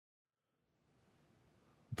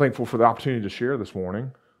I'm thankful for the opportunity to share this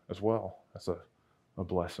morning as well. That's a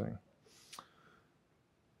blessing.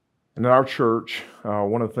 And in our church,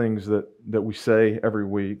 one of the things that we say every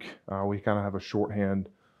week, we kind of have a shorthand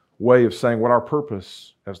way of saying what our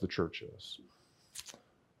purpose as the church is.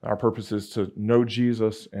 Our purpose is to know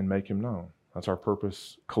Jesus and make him known. That's our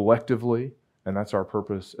purpose collectively, and that's our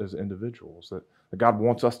purpose as individuals, that God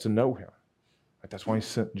wants us to know him. That's why he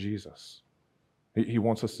sent Jesus. He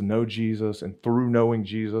wants us to know Jesus, and through knowing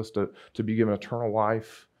Jesus, to be given eternal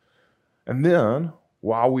life. And then,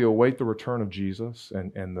 while we await the return of Jesus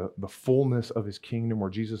and the fullness of his kingdom, where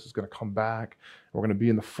Jesus is going to come back, we're going to be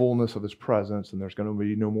in the fullness of his presence, and there's going to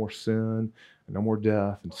be no more sin, and no more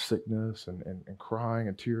death, and sickness, and crying,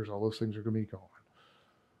 and tears. All those things are going to be gone.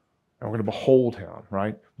 And we're going to behold him,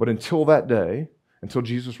 right? But until that day, until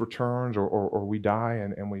Jesus returns or we die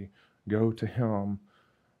and we go to him,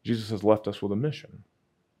 Jesus has left us with a mission.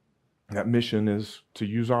 And that mission is to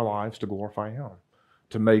use our lives to glorify him,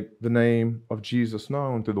 to make the name of Jesus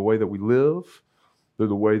known through the way that we live, through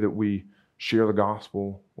the way that we share the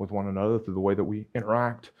gospel with one another, through the way that we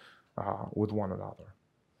interact with one another.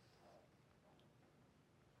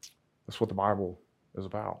 That's what the Bible is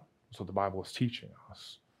about. That's what the Bible is teaching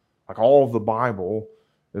us. Like all of the Bible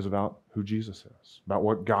is about who Jesus is, about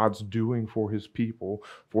what God's doing for his people,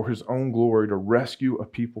 for his own glory, to rescue a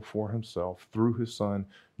people for himself through his son,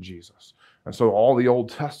 Jesus. And so all the Old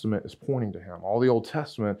Testament is pointing to him. All the Old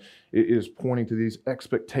Testament is pointing to these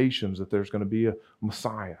expectations that there's going to be a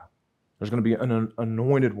Messiah. There's going to be an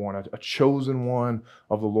anointed one, a chosen one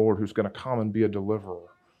of the Lord who's going to come and be a deliverer,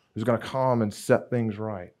 who's going to come and set things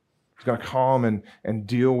right. He's going to come and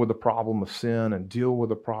deal with the problem of sin and deal with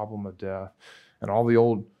the problem of death. And all the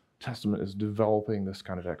Old Testament is developing this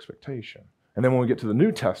kind of expectation. And then when we get to the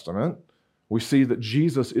New Testament, we see that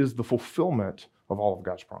Jesus is the fulfillment of all of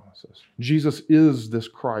God's promises. Jesus is this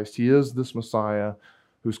Christ. He is this Messiah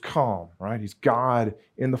who's come, right? He's God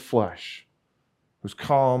in the flesh, who's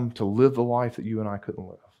come to live the life that you and I couldn't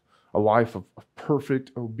live, a life of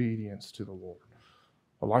perfect obedience to the Lord,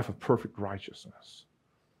 a life of perfect righteousness.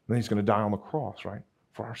 And then he's going to die on the cross, right,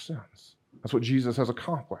 for our sins. That's what Jesus has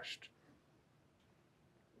accomplished.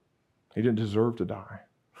 He didn't deserve to die.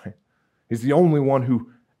 Right? He's the only one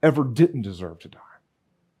who ever didn't deserve to die.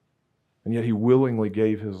 And yet he willingly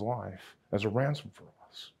gave his life as a ransom for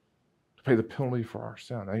us, to pay the penalty for our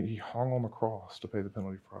sin. He hung on the cross to pay the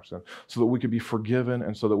penalty for our sin, so that we could be forgiven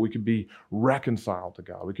and so that we could be reconciled to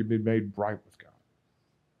God. We could be made right with God.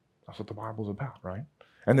 That's what the Bible's about, right?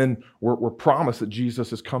 And then we're promised that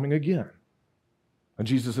Jesus is coming again. And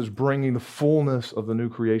Jesus is bringing the fullness of the new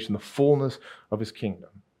creation, the fullness of his kingdom.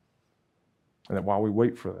 And that while we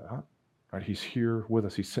wait for that, right, he's here with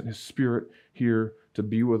us. He sent his Spirit here to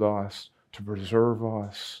be with us, to preserve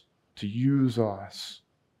us, to use us,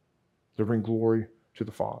 to bring glory to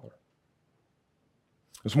the Father.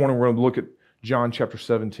 This morning we're going to look at John chapter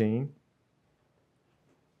 17.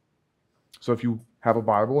 So if you have a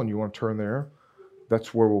Bible and you want to turn there,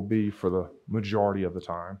 that's where we'll be for the majority of the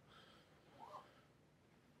time.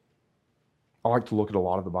 I like to look at a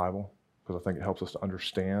lot of the Bible because I think it helps us to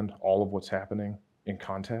understand all of what's happening in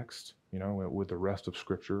context, with the rest of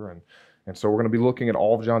Scripture. And so we're going to be looking at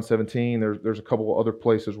all of John 17. There's a couple of other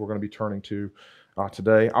places we're going to be turning to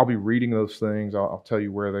today. I'll be reading those things. I'll tell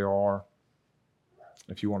you where they are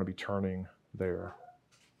if you want to be turning there.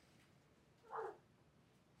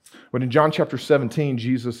 But in John chapter 17,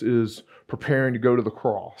 Jesus is preparing to go to the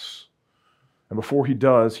cross. And before he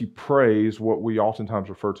does, he prays what we oftentimes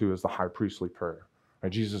refer to as the high priestly prayer.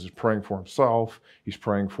 Right? Jesus is praying for himself. He's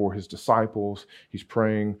praying for his disciples. He's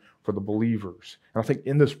praying for the believers. And I think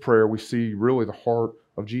in this prayer, we see really the heart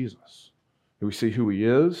of Jesus. We see who he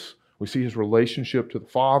is. We see his relationship to the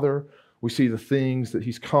Father. We see the things that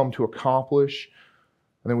he's come to accomplish.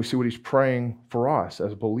 And then we see what he's praying for us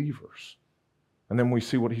as believers. And then we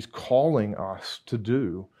see what he's calling us to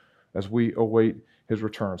do as we await his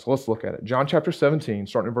return. So let's look at it. John chapter 17,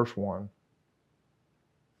 starting in verse 1. It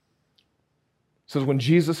says, when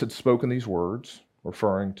Jesus had spoken these words,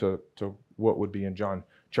 referring to what would be in John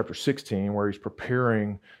chapter 16, where he's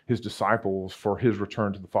preparing his disciples for his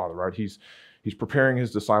return to the Father, right? He's preparing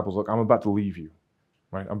his disciples. Look, I'm about to leave you,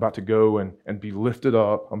 right? I'm about to go and be lifted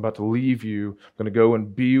up. I'm about to leave you. I'm going to go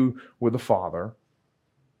and be with the Father.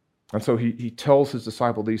 And so he tells his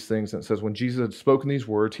disciple these things, and it says, when Jesus had spoken these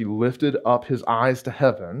words, he lifted up his eyes to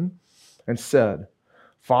heaven and said,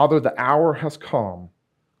 Father, the hour has come.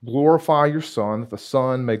 Glorify your Son, that the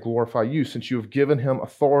Son may glorify you, since you have given him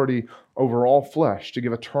authority over all flesh, to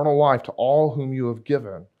give eternal life to all whom you have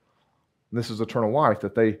given. And this is eternal life,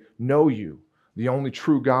 that they know you, the only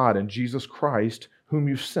true God, and Jesus Christ, whom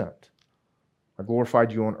you sent. I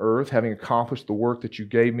glorified you on earth, having accomplished the work that you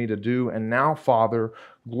gave me to do. And now, Father,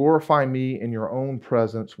 glorify me in your own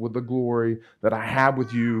presence with the glory that I had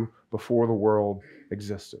with you before the world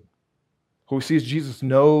existed. What we see is Jesus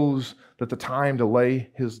knows that the time to lay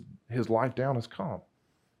his life down has come.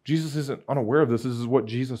 Jesus isn't unaware of this. This is what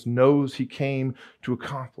Jesus knows he came to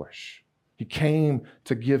accomplish. He came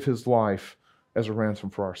to give his life as a ransom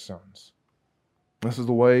for our sins. This is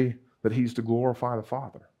the way that he's to glorify the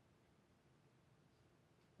Father.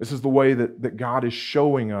 This is the way that God is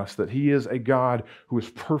showing us that he is a God who is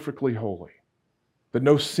perfectly holy, that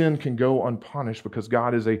no sin can go unpunished because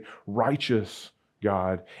God is a righteous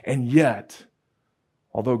God. And yet,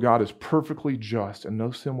 although God is perfectly just and no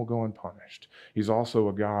sin will go unpunished, he's also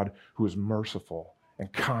a God who is merciful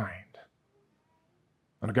and kind,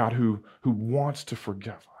 and a God who wants to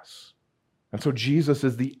forgive us. And so Jesus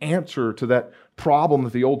is the answer to that problem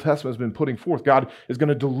that the Old Testament has been putting forth. God is going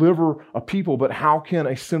to deliver a people, but how can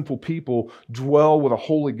a sinful people dwell with a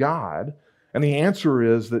holy God? And the answer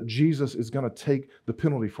is that Jesus is going to take the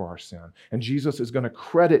penalty for our sin. And Jesus is going to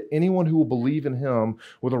credit anyone who will believe in him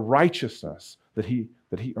with a righteousness that he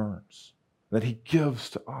earns, that he gives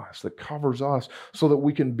to us, that covers us so that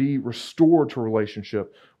we can be restored to a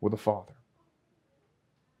relationship with the Father.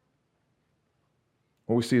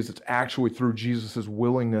 What we see is it's actually through Jesus'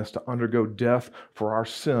 willingness to undergo death for our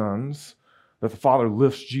sins that the Father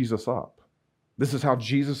lifts Jesus up. This is how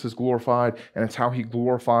Jesus is glorified, and it's how he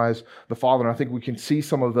glorifies the Father. And I think we can see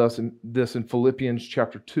some of this in Philippians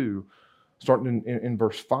chapter 2, starting in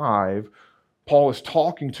verse 5. Paul is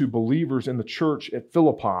talking to believers in the church at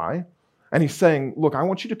Philippi, and he's saying, look, I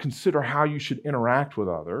want you to consider how you should interact with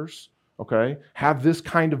others. Okay, have this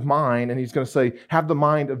kind of mind, and he's going to say, have the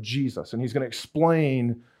mind of Jesus. And he's going to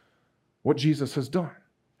explain what Jesus has done,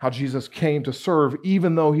 how Jesus came to serve,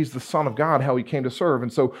 even though he's the Son of God, how he came to serve.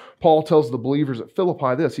 And so Paul tells the believers at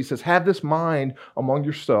Philippi this. He says, have this mind among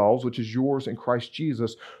yourselves, which is yours in Christ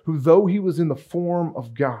Jesus, who though he was in the form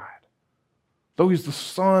of God, though he's the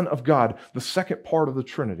Son of God, the second part of the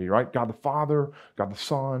Trinity, right? God the Father, God the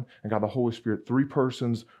Son, and God the Holy Spirit, three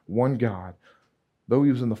persons, one God. Though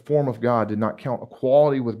he was in the form of God, did not count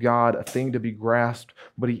equality with God a thing to be grasped,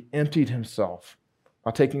 but he emptied himself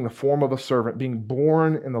by taking the form of a servant, being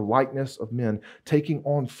born in the likeness of men, taking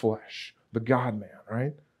on flesh, the God-man,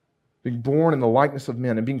 right? Being born in the likeness of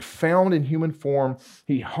men and being found in human form,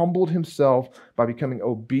 he humbled himself by becoming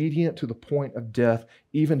obedient to the point of death,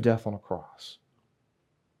 even death on a cross.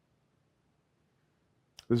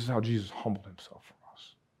 This is how Jesus humbled himself for us.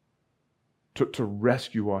 To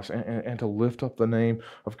rescue us and to lift up the name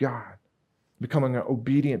of God, becoming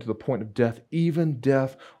obedient to the point of death, even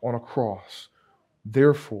death on a cross.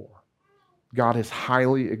 Therefore, God has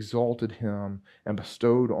highly exalted him and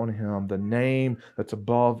bestowed on him the name that's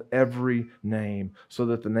above every name, so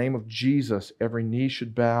that the name of Jesus every knee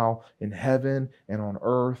should bow in heaven and on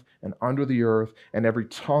earth and under the earth, and every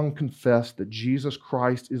tongue confess that Jesus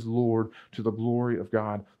Christ is Lord, to the glory of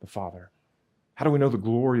God the Father. How do we know the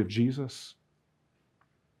glory of Jesus?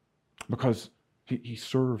 Because he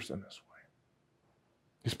serves in this way.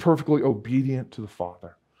 He's perfectly obedient to the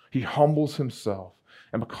Father. He humbles himself.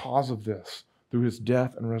 And because of this, through his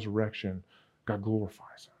death and resurrection, God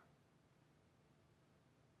glorifies him.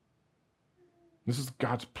 This is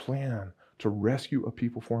God's plan to rescue a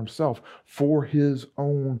people for himself, for his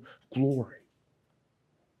own glory.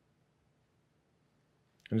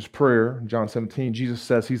 In his prayer, in John 17, Jesus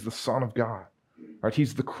says he's the Son of God. Right?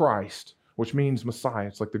 He's the Christ, which means Messiah.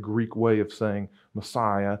 It's like the Greek way of saying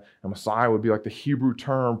Messiah. And Messiah would be like the Hebrew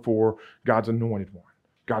term for God's anointed one,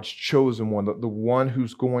 God's chosen one, the one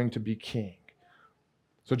who's going to be king.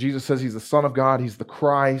 So Jesus says he's the Son of God, he's the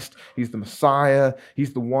Christ, he's the Messiah,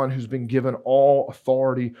 he's the one who's been given all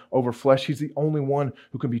authority over flesh. He's the only one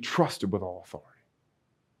who can be trusted with all authority.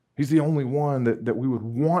 He's the only one that we would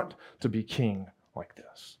want to be king like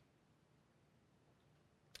this.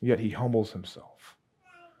 Yet he humbles himself.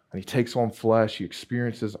 And he takes on flesh, he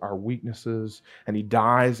experiences our weaknesses, and he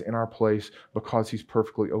dies in our place because he's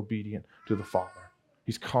perfectly obedient to the Father.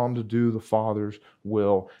 He's come to do the Father's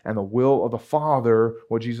will. And the will of the Father,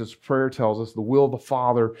 what Jesus' prayer tells us, the will of the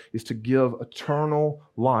Father is to give eternal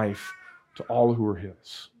life to all who are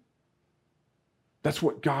his. That's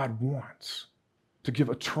what God wants, to give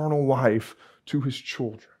eternal life to his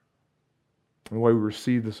children. And the way we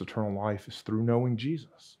receive this eternal life is through knowing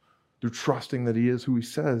Jesus, through trusting that he is who he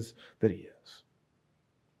says that he is.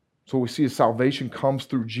 So what we see is salvation comes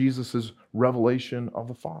through Jesus' revelation of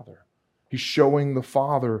the Father. He's showing the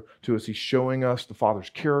Father to us. He's showing us the Father's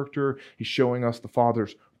character. He's showing us the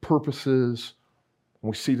Father's purposes, And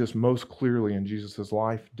we see this most clearly in Jesus'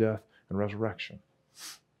 life, death, and resurrection.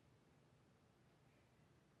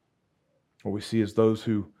 What we see is those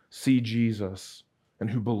who see Jesus and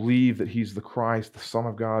who believe that He's the Christ, the Son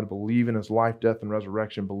of God, believe in His life, death, and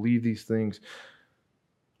resurrection, believe these things,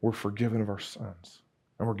 we're forgiven of our sins.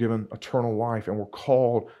 And we're given eternal life, and we're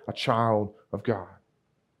called a child of God.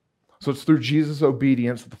 So it's through Jesus'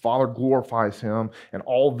 obedience that the Father glorifies Him, and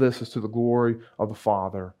all this is to the glory of the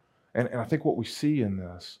Father. And I think what we see in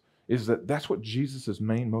this is that that's what Jesus'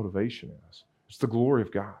 main motivation is. It's the glory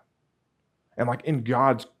of God. And like in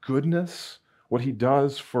God's goodness, what He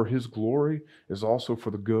does for His glory is also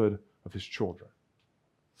for the good of His children.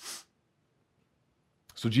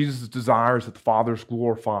 So Jesus desires that the Father is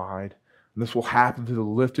glorified, and this will happen through the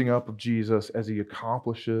lifting up of Jesus as He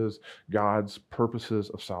accomplishes God's purposes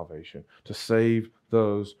of salvation, to save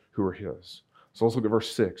those who are His. So let's look at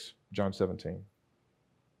verse 6, John 17.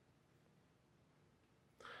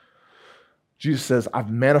 Jesus says,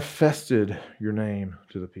 I've manifested your name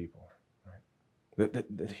to the people. Right?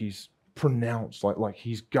 That He's pronounced like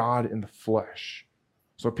He's God in the flesh.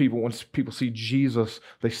 So when people see Jesus,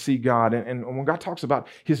 they see God. And when God talks about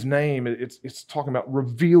His name, it's talking about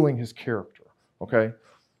revealing His character, okay?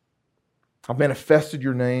 I've manifested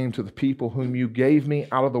your name to the people whom you gave me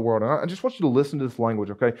out of the world. And I just want you to listen to this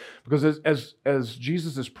language, okay? Because as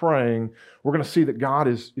Jesus is praying, we're going to see that God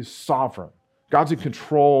is sovereign. God's in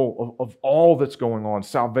control of all that's going on.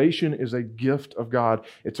 Salvation is a gift of God.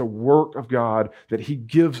 It's a work of God that He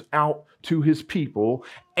gives out to His people.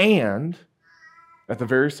 And at the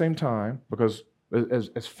very same time, because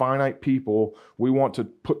as finite people, we want to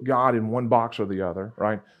put God in one box or the other,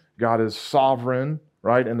 right? God is sovereign,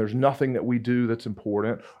 right? And there's nothing that we do that's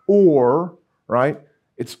important. Or, right,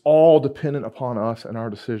 it's all dependent upon us and our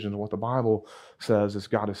decisions. What the Bible says is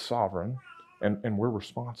God is sovereign, and we're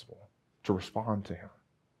responsible to respond to Him.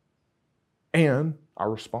 And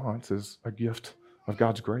our response is a gift of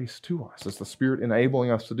God's grace to us. It's the Spirit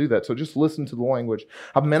enabling us to do that. So just listen to the language.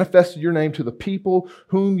 I've manifested your name to the people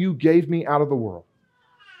whom you gave me out of the world.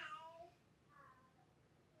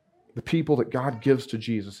 The people that God gives to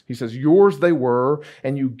Jesus. He says, yours they were,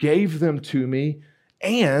 and you gave them to me,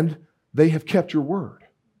 and they have kept your word.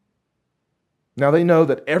 Now they know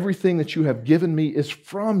that everything that you have given me is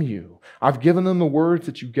from you. I've given them the words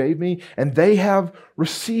that you gave me, and they have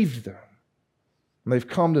received them. And they've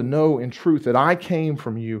come to know in truth that I came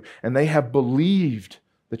from you, and they have believed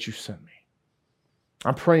that you sent me.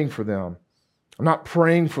 I'm praying for them. I'm not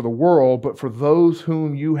praying for the world, but for those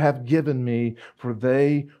whom you have given me, for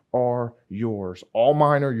they are yours. All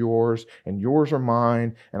mine are yours, and yours are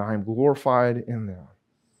mine, and I am glorified in them.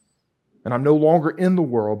 And I'm no longer in the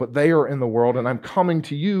world, but they are in the world, and I'm coming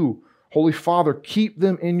to you. Holy Father, keep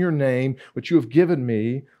them in your name, which you have given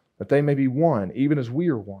me, that they may be one, even as we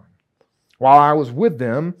are one. While I was with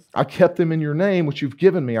them, I kept them in your name, which you've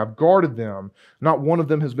given me. I've guarded them. Not one of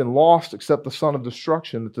them has been lost except the son of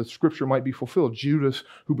destruction, that the scripture might be fulfilled. Judas,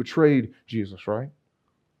 who betrayed Jesus, right?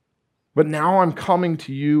 But now I'm coming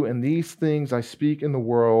to you, and these things I speak in the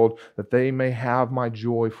world, that they may have my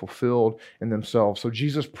joy fulfilled in themselves. So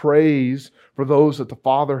Jesus prays for those that the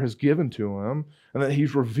Father has given to Him, and that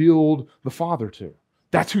He's revealed the Father to.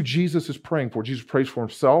 That's who Jesus is praying for. Jesus prays for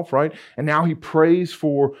Himself, right? And now He prays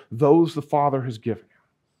for those the Father has given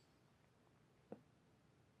Him.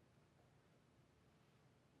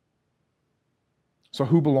 So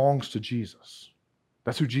who belongs to Jesus?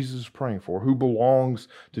 That's who Jesus is praying for. Who belongs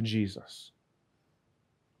to Jesus?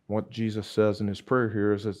 What Jesus says in His prayer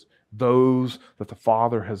here is those that the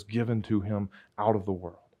Father has given to Him out of the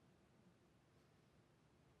world.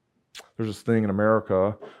 There's this thing in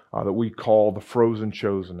America that we call the frozen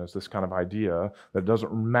chosen, as this kind of idea that it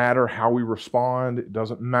doesn't matter how we respond, it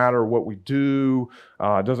doesn't matter what we do,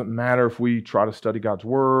 it doesn't matter if we try to study God's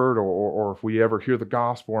Word or if we ever hear the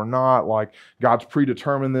gospel or not, like God's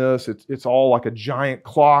predetermined this, it's all like a giant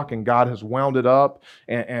clock and God has wound it up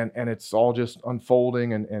and it's all just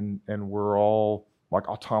unfolding and we're all like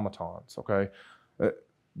automatons, okay?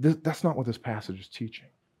 That's not what this passage is teaching.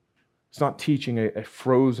 It's not teaching a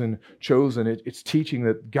frozen chosen. It's teaching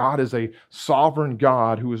that God is a sovereign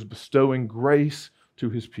God who is bestowing grace to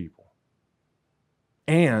His people.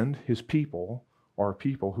 And His people are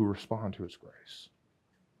people who respond to His grace.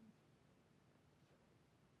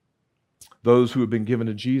 Those who have been given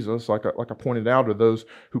to Jesus, like I pointed out, are those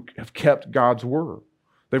who have kept God's word.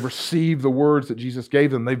 They've received the words that Jesus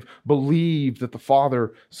gave them. They've believed that the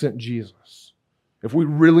Father sent Jesus. If we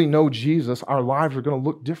really know Jesus, our lives are going to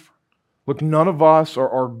look different. Look, none of us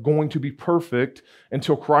are going to be perfect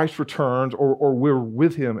until Christ returns or we're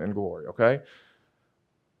with Him in glory, okay?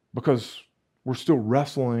 Because we're still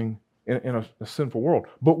wrestling in a sinful world.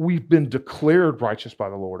 But we've been declared righteous by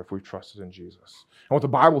the Lord if we've trusted in Jesus. And what the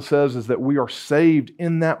Bible says is that we are saved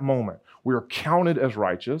in that moment. We are counted as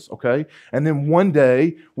righteous, okay? And then one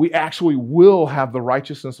day, we actually will have the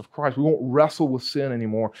righteousness of Christ. We won't wrestle with sin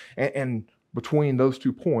anymore. And between those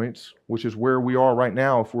 2 points, which is where we are right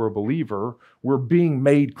now if we're a believer, we're being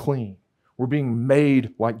made clean. We're being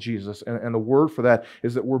made like Jesus. And the word for that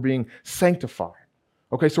is that we're being sanctified.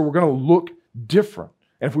 Okay, so we're going to look different.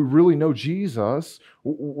 And if we really know Jesus,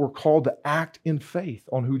 we're called to act in faith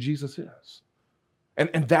on who Jesus is.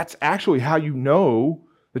 And that's actually how you know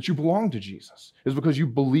that you belong to Jesus, is because you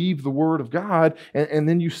believe the Word of God, and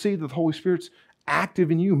then you see that the Holy Spirit's active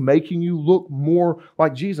in you, making you look more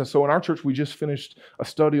like Jesus. So in our church, we just finished a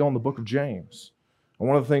study on the book of James. And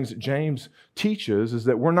one of the things that James teaches is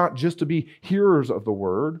that we're not just to be hearers of the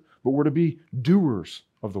Word, but we're to be doers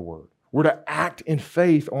of the Word. We're to act in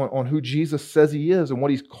faith on who Jesus says He is and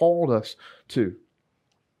what He's called us to.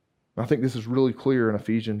 And I think this is really clear in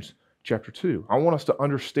Ephesians chapter 2. I want us to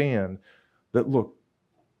understand that, look,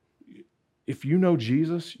 if you know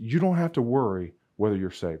Jesus, you don't have to worry whether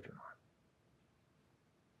you're saved or not.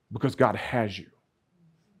 Because God has you.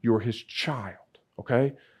 You're His child,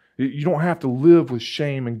 okay? You don't have to live with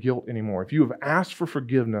shame and guilt anymore. If you have asked for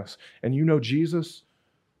forgiveness and you know Jesus,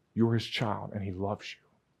 you're His child and He loves you.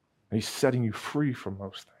 And He's setting you free from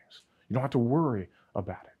those things. You don't have to worry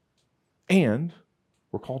about it. And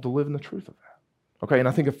we're called to live in the truth of that. Okay, and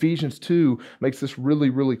I think Ephesians 2 makes this really,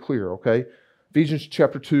 really clear, okay? Ephesians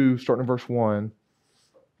chapter 2, starting in verse 1,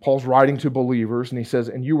 Paul's writing to believers, and he says,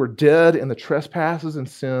 "And you were dead in the trespasses and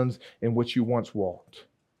sins in which you once walked."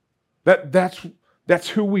 That's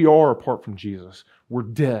who we are apart from Jesus. We're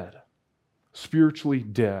dead, spiritually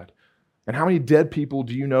dead. And how many dead people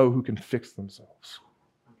do you know who can fix themselves?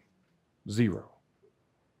 0.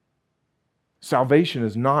 Salvation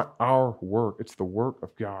is not our work. It's the work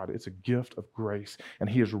of God. It's a gift of grace. And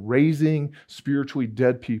He is raising spiritually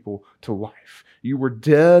dead people to life. You were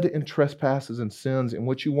dead in trespasses and sins in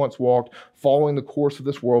which you once walked, following the course of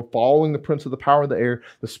this world, following the prince of the power of the air,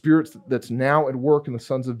 the spirit that's now at work in the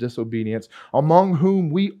sons of disobedience, among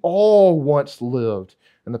whom we all once lived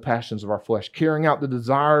in the passions of our flesh, carrying out the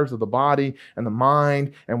desires of the body and the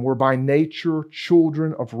mind, and were by nature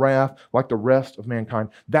children of wrath like the rest of mankind.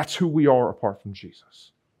 That's who we are apart from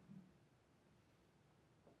Jesus.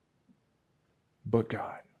 But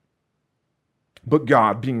God,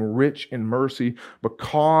 being rich in mercy,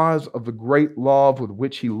 because of the great love with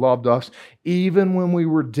which He loved us, even when we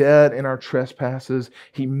were dead in our trespasses,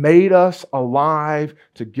 He made us alive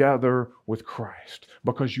together with Christ,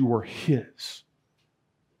 because you were His.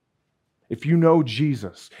 If you know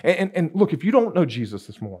Jesus, and look, if you don't know Jesus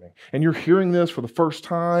this morning, and you're hearing this for the first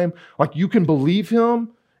time, like, you can believe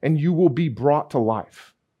Him and you will be brought to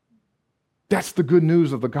life. That's the good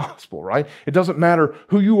news of the gospel, right? It doesn't matter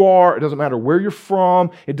who you are. It doesn't matter where you're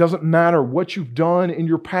from. It doesn't matter what you've done in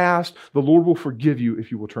your past. The Lord will forgive you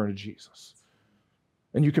if you will turn to Jesus.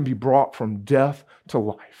 And you can be brought from death to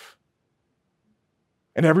life.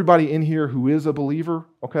 And everybody in here who is a believer,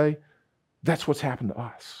 okay, that's what's happened to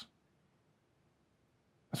us.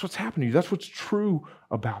 That's what's happened to you. That's what's true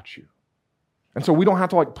about you. And so we don't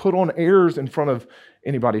have to put on airs in front of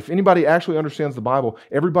anybody. If anybody actually understands the Bible,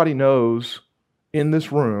 everybody knows in this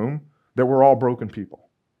room that we're all broken people.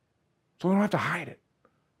 So we don't have to hide it.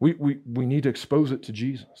 We need to expose it to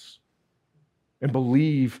Jesus and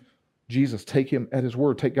believe Jesus. Take Him at His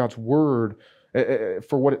word. Take God's word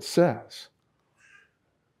for what it says.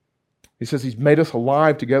 He says He's made us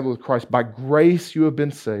alive together with Christ. By grace you have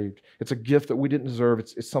been saved. It's a gift that we didn't deserve.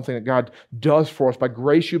 It's something that God does for us. By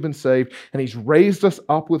grace you've been saved. And He's raised us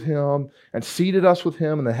up with Him and seated us with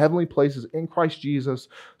Him in the heavenly places in Christ Jesus,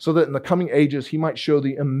 so that in the coming ages He might show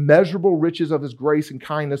the immeasurable riches of His grace and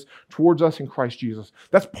kindness towards us in Christ Jesus.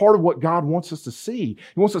 That's part of what God wants us to see.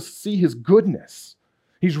 He wants us to see His goodness.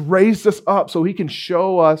 He's raised us up so He can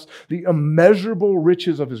show us the immeasurable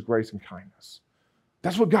riches of His grace and kindness.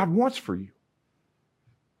 That's what God wants for you.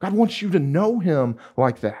 God wants you to know Him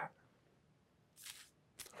like that.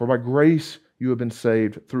 For by grace you have been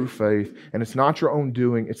saved through faith, and it's not your own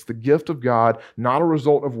doing. It's the gift of God, not a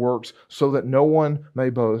result of works, so that no one may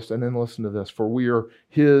boast. And then listen to this, for we are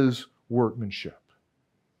His workmanship.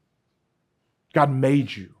 God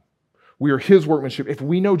made you. We are His workmanship. If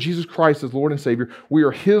we know Jesus Christ as Lord and Savior, we are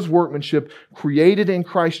His workmanship, created in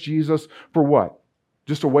Christ Jesus for what?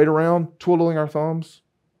 Just to wait around twiddling our thumbs?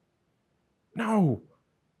 No.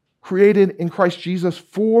 created in Christ Jesus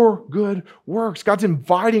for good works. God's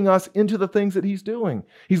inviting us into the things that He's doing.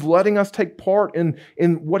 He's letting us take part in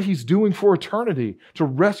what He's doing for eternity to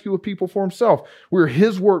rescue a people for Himself. We're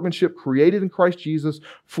His workmanship created in Christ Jesus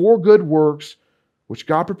for good works, which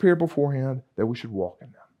God prepared beforehand that we should walk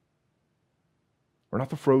in them. We're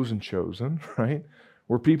not the frozen chosen, right?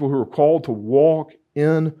 We're people who are called to walk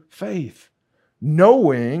in faith,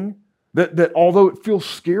 knowing that although it feels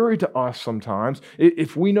scary to us sometimes,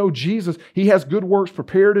 if we know Jesus, He has good works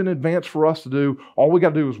prepared in advance for us to do. All we got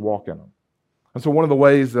to do is walk in them. And so one of the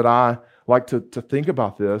ways that I like to think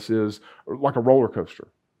about this is like a roller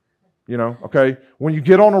coaster. You know, okay? When you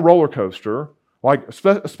get on a roller coaster, like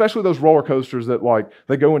especially those roller coasters that like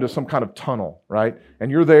they go into some kind of tunnel, right? And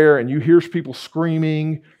you're there and you hear people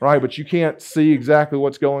screaming, right? But you can't see exactly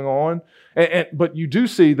what's going on. But you do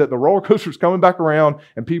see that the roller coaster is coming back around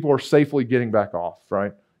and people are safely getting back off,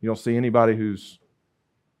 right? You don't see anybody who's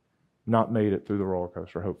not made it through the roller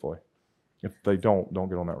coaster, hopefully. If they don't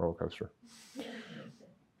get on that roller coaster.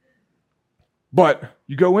 But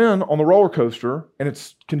you go in on the roller coaster and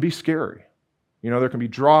it can be scary. You know, there can be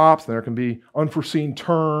drops and there can be unforeseen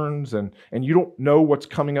turns and you don't know what's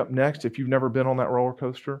coming up next if you've never been on that roller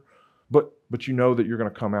coaster. But you know that you're going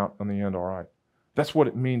to come out in the end all right. That's what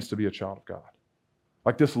it means to be a child of God.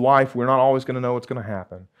 Like this life, we're not always going to know what's going to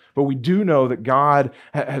happen. But we do know that God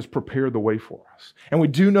has prepared the way for us. And we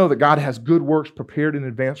do know that God has good works prepared in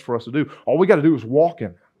advance for us to do. All we got to do is walk in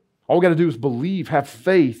them. All we got to do is believe, have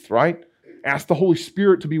faith, right? Ask the Holy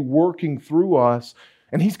Spirit to be working through us,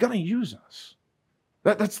 and He's going to use us.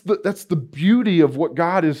 That's the beauty of what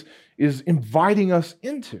God is inviting us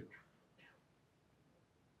into.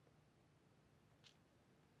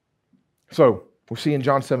 So, we see in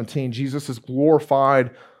John 17, Jesus is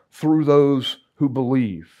glorified through those who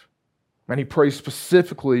believe. And He prays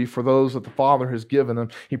specifically for those that the Father has given Him.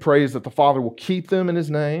 He prays that the Father will keep them in His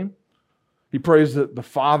name. He prays that the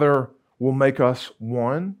Father will make us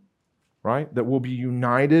one, right? That we'll be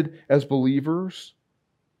united as believers.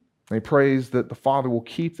 And He prays that the Father will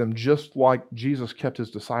keep them just like Jesus kept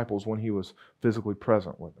His disciples when He was physically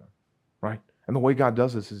present with them, right? And the way God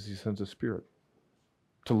does this is He sends His Spirit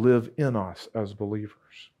to live in us as believers.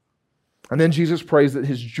 And then Jesus prays that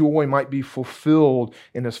His joy might be fulfilled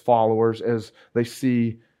in His followers as they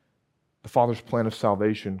see the Father's plan of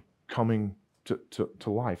salvation coming to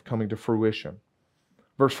life, coming to fruition.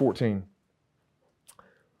 Verse 14,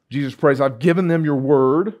 Jesus prays, I've given them your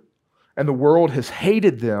word, and the world has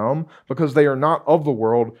hated them because they are not of the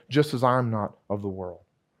world, just as I'm not of the world.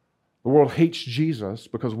 The world hates Jesus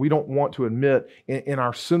because we don't want to admit in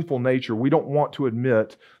our sinful nature, we don't want to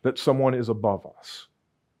admit that someone is above us,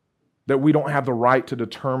 that we don't have the right to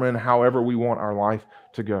determine however we want our life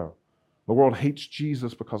to go. The world hates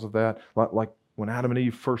Jesus because of that. Like when Adam and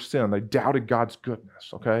Eve first sinned, they doubted God's goodness,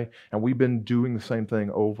 okay? And we've been doing the same thing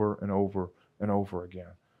over and over and over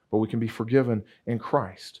again. But we can be forgiven in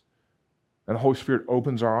Christ. And the Holy Spirit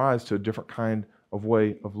opens our eyes to a different kind of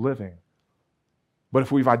way of living. But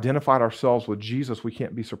if we've identified ourselves with Jesus, we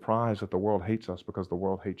can't be surprised that the world hates us because the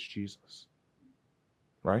world hates Jesus.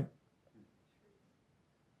 Right?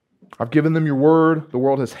 I've given them your word. The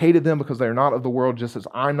world has hated them because they are not of the world, just as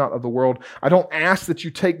I'm not of the world. I don't ask that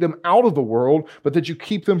you take them out of the world, but that you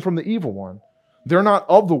keep them from the evil one. They're not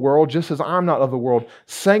of the world, just as I'm not of the world.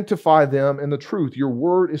 Sanctify them in the truth. Your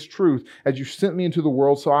word is truth. As you sent me into the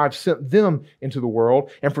world, so I've sent them into the world.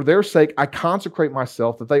 And for their sake, I consecrate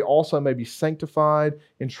myself, that they also may be sanctified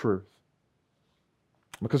in truth.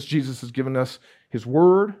 Because Jesus has given us His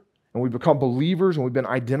word, and we've become believers, and we've been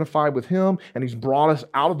identified with Him, and He's brought us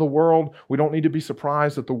out of the world, we don't need to be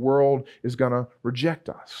surprised that the world is going to reject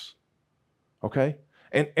us. Okay?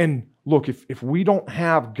 And look, if we don't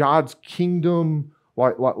have God's kingdom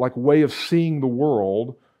like way of seeing the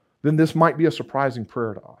world, then this might be a surprising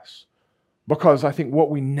prayer to us. Because I think what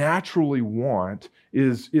we naturally want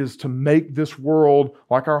is to make this world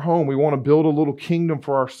like our home. We want to build a little kingdom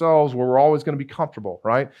for ourselves where we're always going to be comfortable,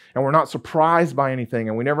 right? And we're not surprised by anything,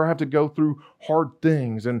 and we never have to go through hard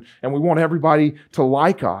things, and we want everybody to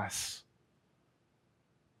like us.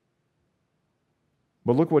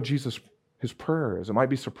 But look what His prayer is. It might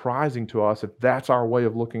be surprising to us if that's our way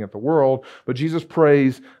of looking at the world, but Jesus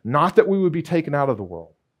prays not that we would be taken out of the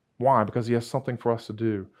world. Why? Because He has something for us to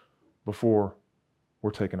do before we're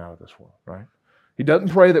taken out of this world, right? He doesn't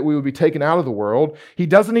pray that we would be taken out of the world. He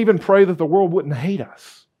doesn't even pray that the world wouldn't hate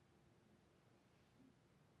us.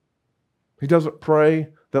 He doesn't pray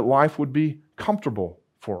that life would be comfortable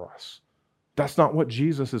for us. That's not what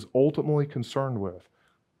Jesus is ultimately concerned with.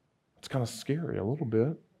 It's kind of scary a little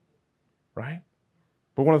bit. Right?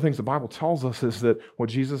 But one of the things the Bible tells us is that what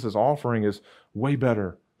Jesus is offering is way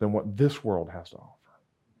better than what this world has to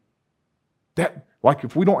offer. Like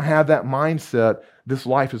if we don't have that mindset, this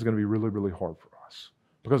life is going to be really, really hard for us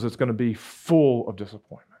because it's going to be full of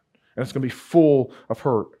disappointment and it's going to be full of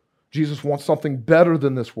hurt. Jesus wants something better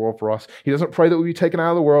than this world for us. He doesn't pray that we be taken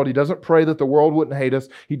out of the world. He doesn't pray that the world wouldn't hate us.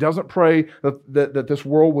 He doesn't pray that this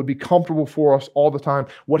world would be comfortable for us all the time.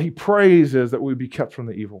 What he prays is that we would be kept from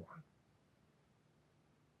the evil one.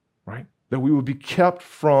 Right? That we would be kept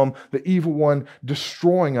from the evil one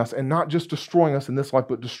destroying us, and not just destroying us in this life,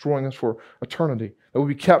 but destroying us for eternity. That we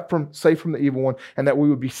would be kept safe from the evil one, and that we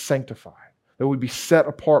would be sanctified. That we would be set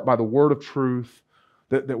apart by the word of truth,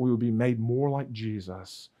 that we would be made more like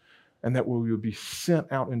Jesus, and that we would be sent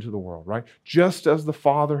out into the world, right? Just as the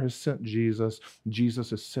Father has sent Jesus,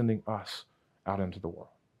 Jesus is sending us out into the world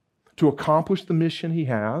to accomplish the mission he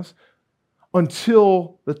has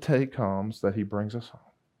until the day comes that he brings us home.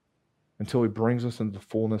 Until he brings us into the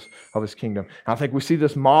fullness of his kingdom. And I think we see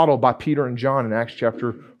this model by Peter and John in Acts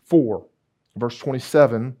chapter 4, verse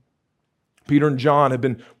 27. Peter and John have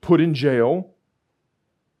been put in jail,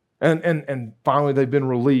 and finally they've been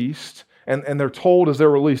released, and they're told as they're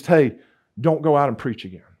released, hey, don't go out and preach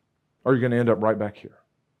again, or you're going to end up right back here.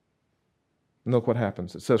 And look what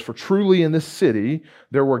happens. It says, for truly in this city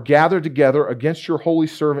there were gathered together against your holy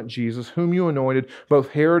servant Jesus, whom you anointed, both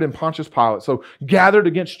Herod and Pontius Pilate. So gathered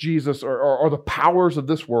against Jesus are the powers of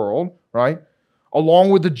this world, right?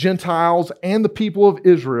 Along with the Gentiles and the people of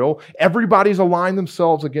Israel. Everybody's aligned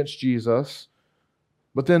themselves against Jesus.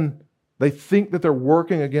 But then they think that they're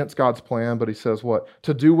working against God's plan. But he says what?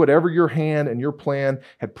 To do whatever your hand and your plan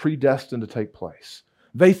had predestined to take place.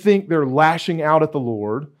 They think they're lashing out at the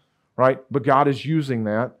Lord, right? But God is using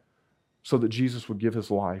that so that Jesus would give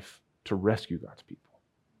his life to rescue God's people.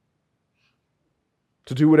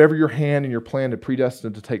 To do whatever your hand and your plan had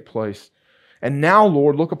predestined to take place. And now,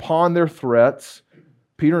 Lord, look upon their threats.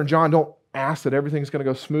 Peter and John don't ask that everything's going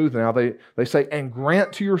to go smooth now. They say, and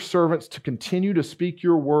grant to your servants to continue to speak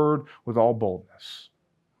your word with all boldness,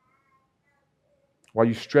 while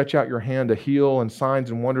you stretch out your hand to heal, and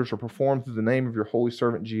signs and wonders are performed through the name of your holy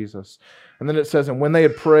servant Jesus. And then it says, and when they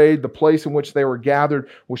had prayed, the place in which they were gathered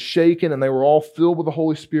was shaken, and they were all filled with the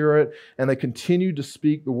Holy Spirit, and they continued to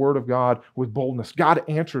speak the word of God with boldness. God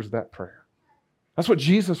answers that prayer. That's what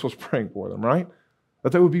Jesus was praying for them, right?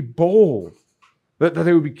 That they would be bold, that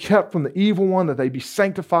they would be kept from the evil one, that they'd be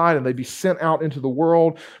sanctified, and they'd be sent out into the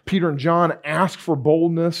world. Peter and John ask for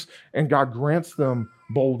boldness, and God grants them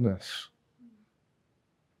boldness.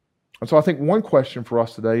 And so I think one question for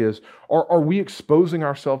us today is, are we exposing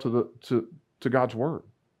ourselves to God's word?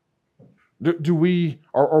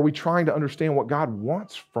 Are we trying to understand what God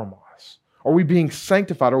wants from us? Are we being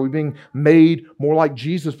sanctified? Are we being made more like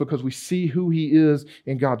Jesus because we see who he is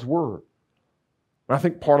in God's word? And I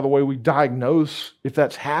think part of the way we diagnose if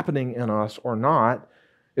that's happening in us or not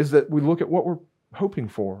is that we look at what we're hoping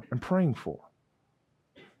for and praying for.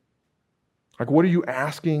 Like, what are you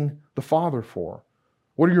asking the Father for?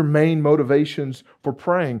 What are your main motivations for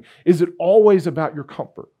praying? Is it always about your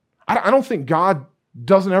comfort? I don't think God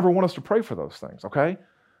doesn't ever want us to pray for those things, okay?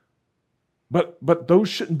 But those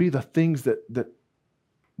shouldn't be the things that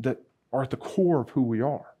are at the core of who we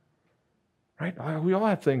are, right? We all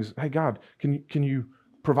have things. Hey, God, can you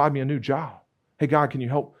provide me a new job? Hey, God, can you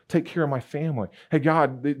help take care of my family? Hey,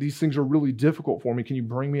 God, these things are really difficult for me. Can you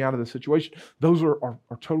bring me out of this situation? Those are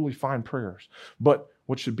totally fine prayers. But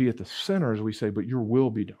what should be at the center is we say, but your will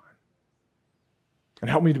be done. And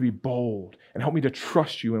help me to be bold, and help me to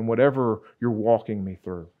trust you in whatever you're walking me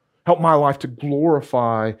through. Help my life to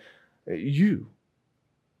glorify you.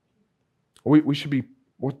 What should be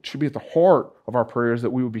at the heart of our prayers, that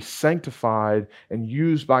we would be sanctified and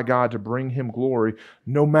used by God to bring him glory,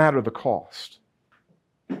 no matter the cost.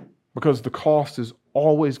 Because the cost is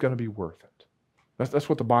always going to be worth it. That's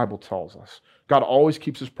what the Bible tells us. God always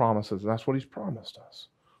keeps his promises, and that's what he's promised us.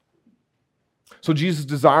 So Jesus'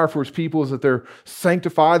 desire for his people is that they're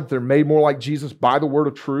sanctified, that they're made more like Jesus by the word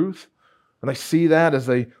of truth. And they see that as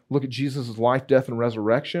they look at Jesus' life, death, and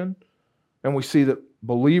resurrection. And we see that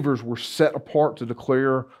believers were set apart to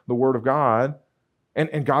declare the word of God.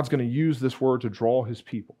 And God's going to use this word to draw his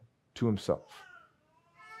people to himself.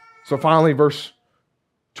 So finally, verse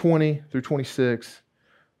 20 through 26,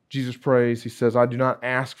 Jesus prays. He says, I do not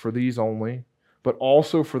ask for these only, but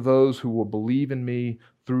also for those who will believe in me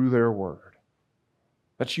through their word.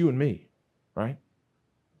 That's you and me, right?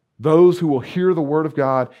 Those who will hear the word of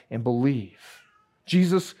God and believe.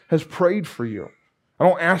 Jesus has prayed for you. I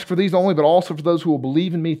don't ask for these only, but also for those who will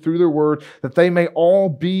believe in me through their word, that they may all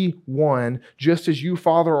be one, just as you,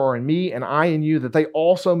 Father, are in me and I in you, that they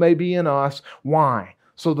also may be in us. Why?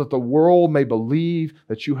 So that the world may believe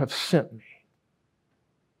that you have sent me.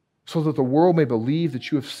 So that the world may believe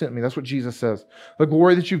that you have sent me. That's what Jesus says. The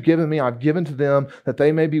glory that you've given me, I've given to them, that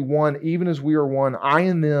they may be one, even as we are one, I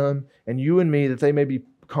and them, and you and me, that they may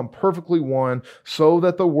become perfectly one, so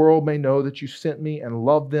that the world may know that you sent me and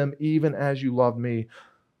loved them even as you loved me.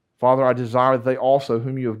 Father, I desire that they also,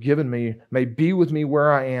 whom you have given me, may be with me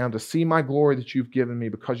where I am, to see my glory that you've given me,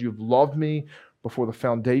 because you've loved me before the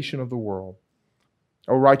foundation of the world.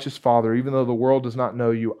 O righteous Father, even though the world does not know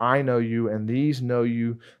you, I know you, and these know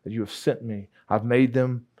you, that you have sent me. I've made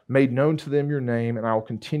known to them your name, and I will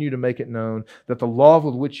continue to make it known, that the love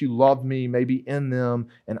with which you loved me may be in them,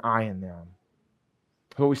 and I in them.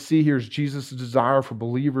 What we see here is Jesus' desire for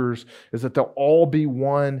believers is that they'll all be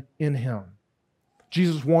one in Him.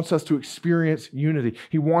 Jesus wants us to experience unity.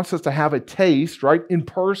 He wants us to have a taste, right, in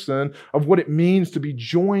person of what it means to be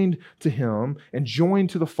joined to Him and joined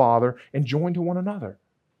to the Father and joined to one another.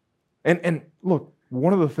 And look,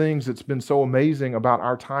 one of the things that's been so amazing about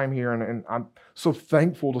our time here, and I'm so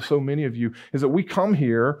thankful to so many of you, is that we come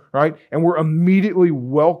here, right, and we're immediately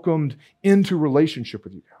welcomed into relationship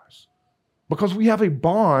with you guys. Because we have a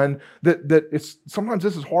bond that it's, sometimes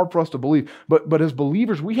this is hard for us to believe, but as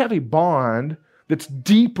believers, we have a bond that's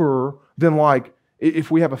deeper than like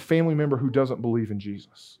if we have a family member who doesn't believe in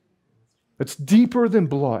Jesus. It's deeper than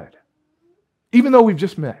blood, even though we've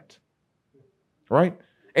just met, right?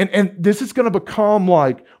 And this is going to become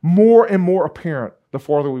like more and more apparent the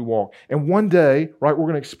farther we walk. And one day, right, we're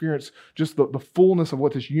going to experience just the fullness of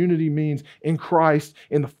what this unity means in Christ,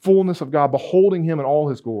 in the fullness of God, beholding Him in all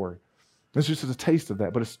His glory. This just is a taste of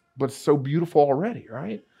that, but it's so beautiful already,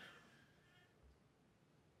 right?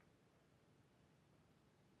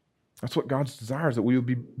 That's what God's desire is, that we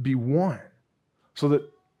would be one, so that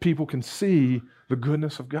people can see the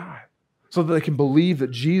goodness of God, so that they can believe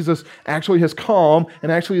that Jesus actually has come and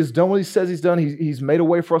actually has done what He says He's done. He's made a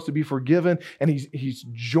way for us to be forgiven, and He's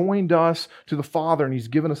joined us to the Father, and He's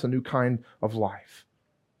given us a new kind of life.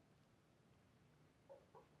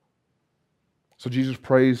 So Jesus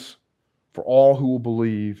prays for all who will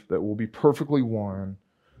believe that we'll be perfectly one,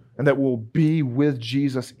 and that we'll be with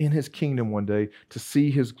Jesus in His kingdom one day to see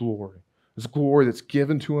His glory. His glory that's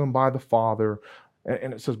given to Him by the Father.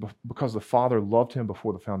 And it says, because the Father loved Him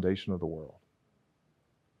before the foundation of the world.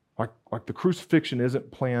 Like the crucifixion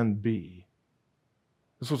isn't plan B.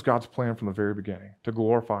 This was God's plan from the very beginning, to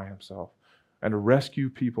glorify Himself and to rescue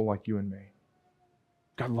people like you and me.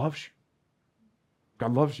 God loves you.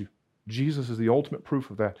 God loves you. Jesus is the ultimate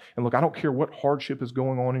proof of that. And look, I don't care what hardship is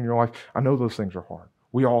going on in your life. I know those things are hard.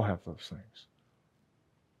 We all have those things.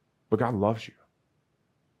 But God loves you.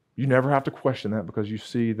 You never have to question that, because you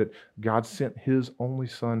see that God sent His only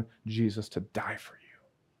Son, Jesus, to die for you.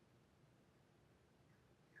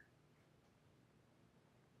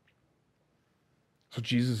 So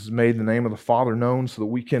Jesus has made the name of the Father known so that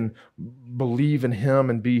we can believe in Him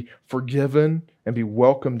and be forgiven and be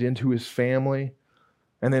welcomed into His family.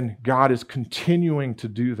 And then God is continuing to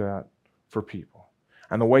do that for people.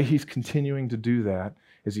 And the way He's continuing to do that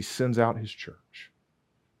is He sends out His church.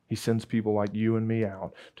 He sends people like you and me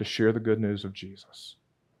out to share the good news of Jesus.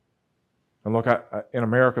 And look, in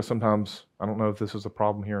America sometimes, I don't know if this is a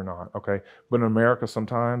problem here or not, okay? But in America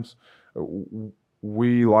sometimes,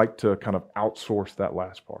 we like to kind of outsource that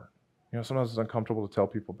last part. You know, sometimes it's uncomfortable to tell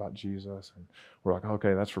people about Jesus. And we're like,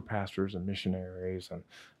 okay, that's for pastors and missionaries. And,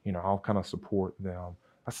 you know, I'll kind of support them.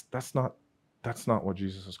 That's not what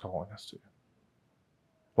Jesus is calling us to.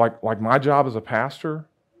 Like my job as a pastor,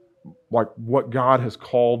 like what God has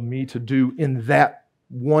called me to do in that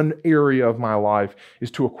one area of my life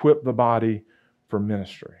is to equip the body for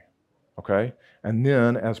ministry, okay? And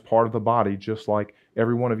then as part of the body, just like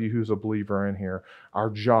every one of you who's a believer in here,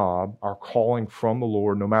 our job, our calling from the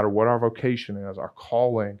Lord, no matter what our vocation is, our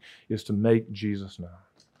calling is to make Jesus known,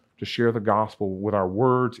 to share the gospel with our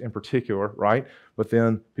words in particular, right? But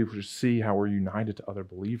then people just see how we're united to other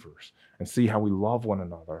believers and see how we love one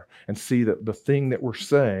another and see that the thing that we're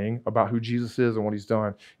saying about who Jesus is and what He's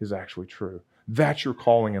done is actually true. That's your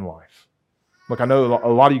calling in life. Look, I know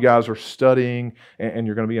a lot of you guys are studying and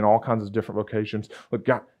you're going to be in all kinds of different vocations. Look,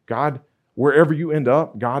 God, wherever you end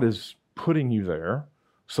up, God is putting you there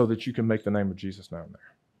so that you can make the name of Jesus known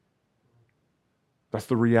there. That's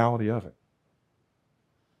the reality of it.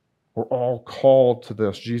 We're all called to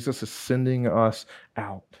this. Jesus is sending us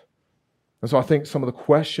out. And so I think some of the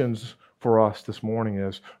questions for us this morning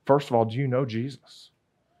is, first of all, do you know Jesus?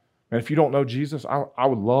 And if you don't know Jesus, I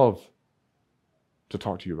would love to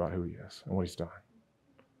talk to you about who he is and what he's done.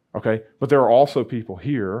 Okay? But there are also people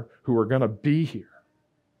here who are going to be here,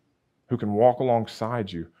 who can walk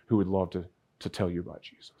alongside you, who would love to tell you about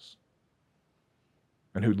Jesus.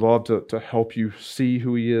 And who'd love to help you see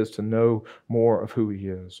who he is, to know more of who he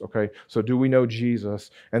is. Okay? So do we know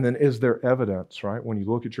Jesus? And then is there evidence, right? When you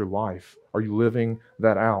look at your life, are you living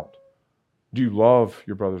that out? Do you love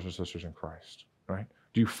your brothers and sisters in Christ? Right?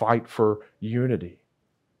 Do you fight for unity?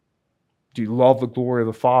 Do you love the glory of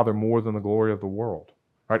the Father more than the glory of the world?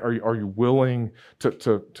 Right? Are you willing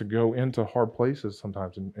to go into hard places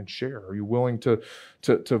sometimes and share? Are you willing to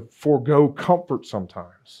forego comfort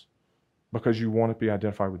sometimes because you want to be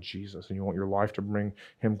identified with Jesus and you want your life to bring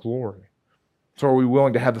him glory? So are we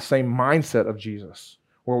willing to have the same mindset of Jesus,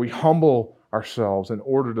 where we humble ourselves in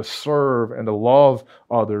order to serve and to love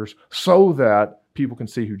others so that people can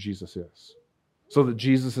see who Jesus is, so that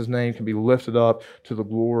Jesus' name can be lifted up to the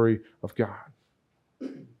glory of God?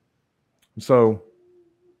 And so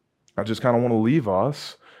I just kind of want to leave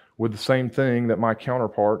us with the same thing that my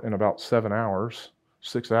counterpart in about 7 hours,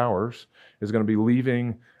 6 hours, is going to be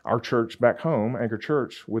leaving our church back home, Anchor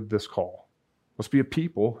Church, with this call. Let's be a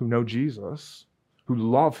people who know Jesus, who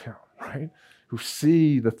love him, right? Who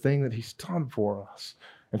see the thing that he's done for us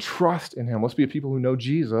and trust in him. Let's be a people who know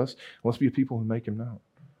Jesus, and let's be a people who make him known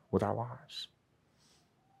with our lives.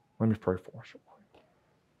 Let me pray for us.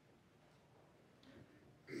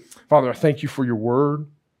 Father, I thank you for your word.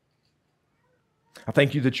 I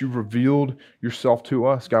thank you that you've revealed yourself to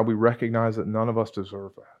us. God, we recognize that none of us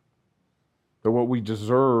deserve that. That what we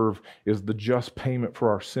deserve is the just payment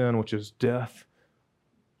for our sin, which is death,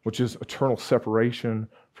 which is eternal separation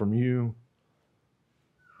from you.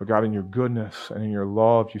 But God, in your goodness and in your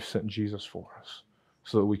love, you sent Jesus for us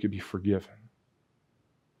so that we could be forgiven.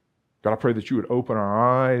 God, I pray that you would open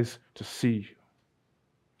our eyes to see you.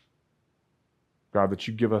 God, that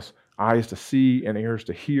you give us eyes to see and ears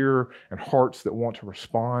to hear and hearts that want to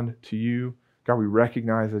respond to you. God, we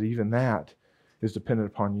recognize that even that is dependent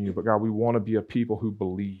upon you. But God, we want to be a people who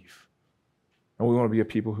believe. And we want to be a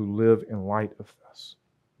people who live in light of this.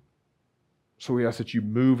 So we ask that you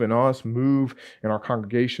move in us, move in our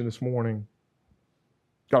congregation this morning.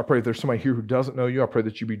 God, I pray if there's somebody here who doesn't know you, I pray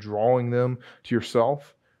that you be drawing them to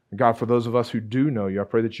yourself. And God, for those of us who do know you, I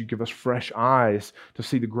pray that you give us fresh eyes to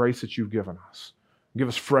see the grace that you've given us. Give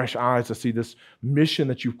us fresh eyes to see this mission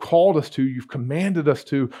that you've called us to, you've commanded us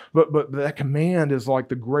to, but that command is like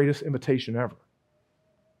the greatest invitation ever.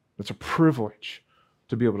 It's a privilege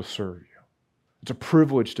to be able to serve you. It's a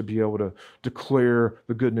privilege to be able to declare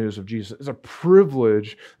the good news of Jesus. It's a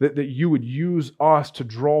privilege that you would use us to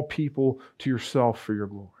draw people to yourself for your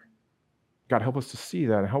glory. God, help us to see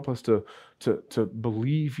that and help us to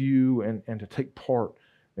believe you and to take part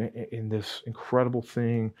in this incredible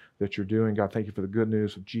thing that you're doing. God, thank you for the good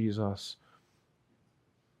news of Jesus.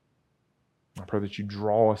 I pray that you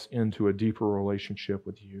draw us into a deeper relationship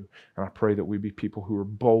with you. And I pray that we be people who are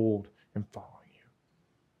bold in following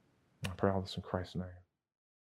you. I pray all this in Christ's name.